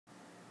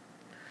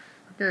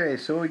Okay,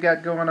 so what we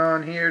got going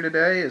on here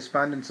today is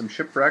finding some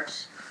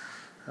shipwrecks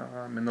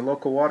in the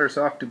local waters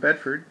off to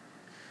Bedford.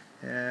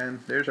 And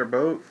there's our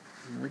boat.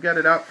 We got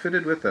it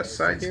outfitted with a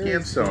side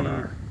scan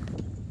sonar.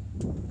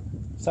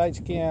 Side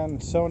scan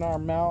sonar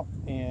mount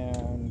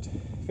and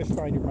fish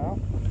finder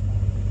mount.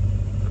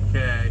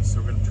 Okay, so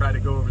we're going to try to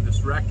go over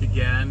this wreck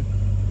again.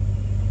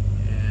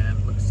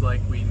 And looks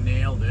like we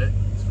nailed it.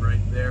 It's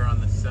right there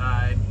on the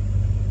side.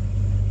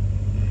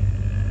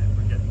 And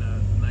we're getting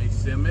a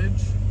nice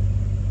image.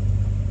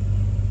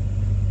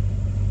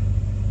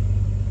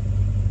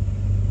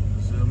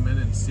 Zoom in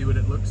and see what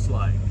it looks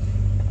like.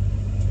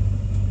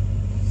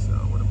 So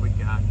what have we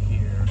got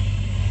here?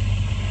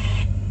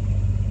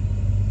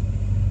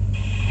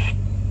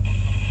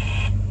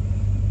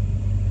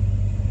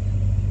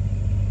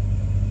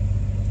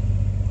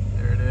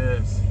 There it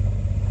is.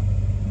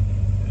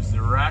 There's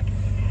the wreck.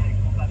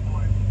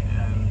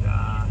 And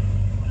got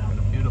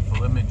a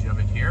beautiful image of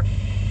it here.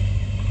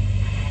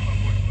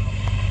 Look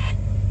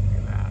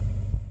at that.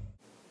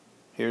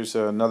 Here's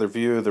another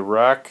view of the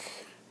wreck.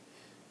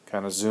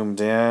 Kind of zoomed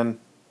in.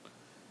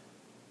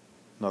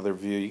 Another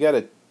view. You got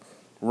to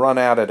run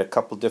at it a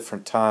couple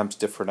different times,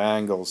 different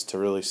angles to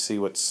really see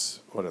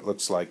what it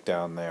looks like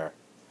down there.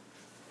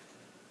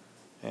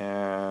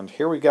 And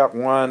here we got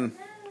one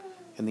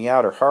in the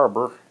outer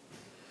harbor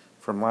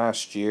from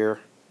last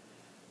year.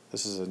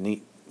 This is a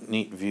neat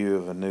view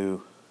of a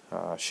new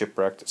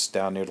shipwreck that's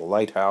down near the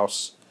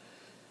lighthouse,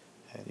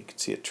 and you can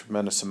see a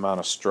tremendous amount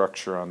of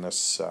structure on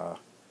this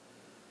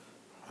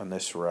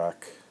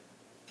wreck.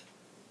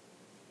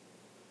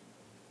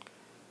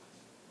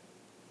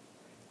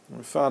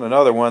 We found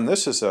another one.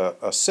 This is a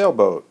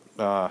sailboat,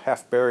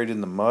 half buried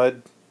in the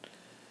mud.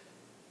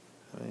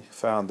 We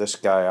found this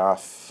guy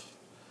off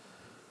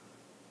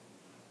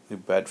New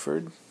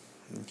Bedford.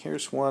 And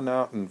here's one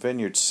out in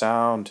Vineyard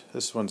Sound.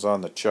 This one's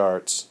on the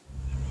charts.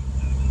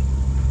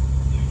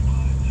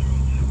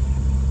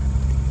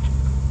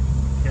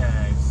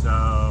 Okay,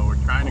 so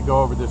we're trying to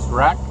go over this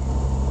wreck.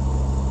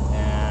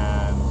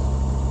 And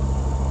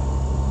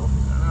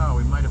I don't know,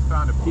 we might have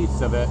found a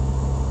piece of it.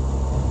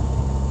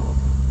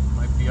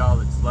 Be all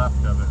that's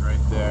left of it right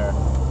there.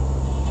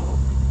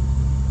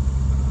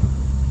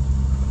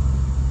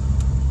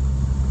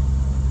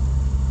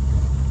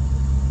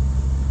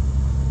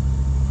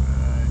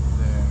 Right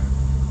there.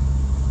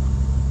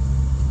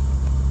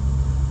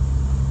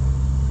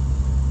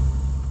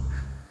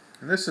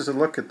 And this is a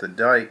look at the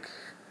dike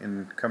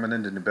coming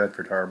into New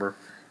Bedford Harbor.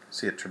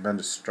 See a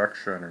tremendous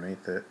structure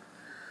underneath it.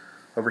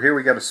 Over here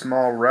we got a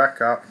small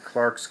wreck out in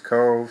Clark's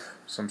Cove,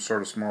 some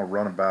sort of small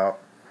runabout.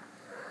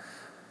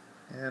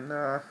 And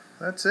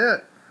that's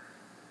it.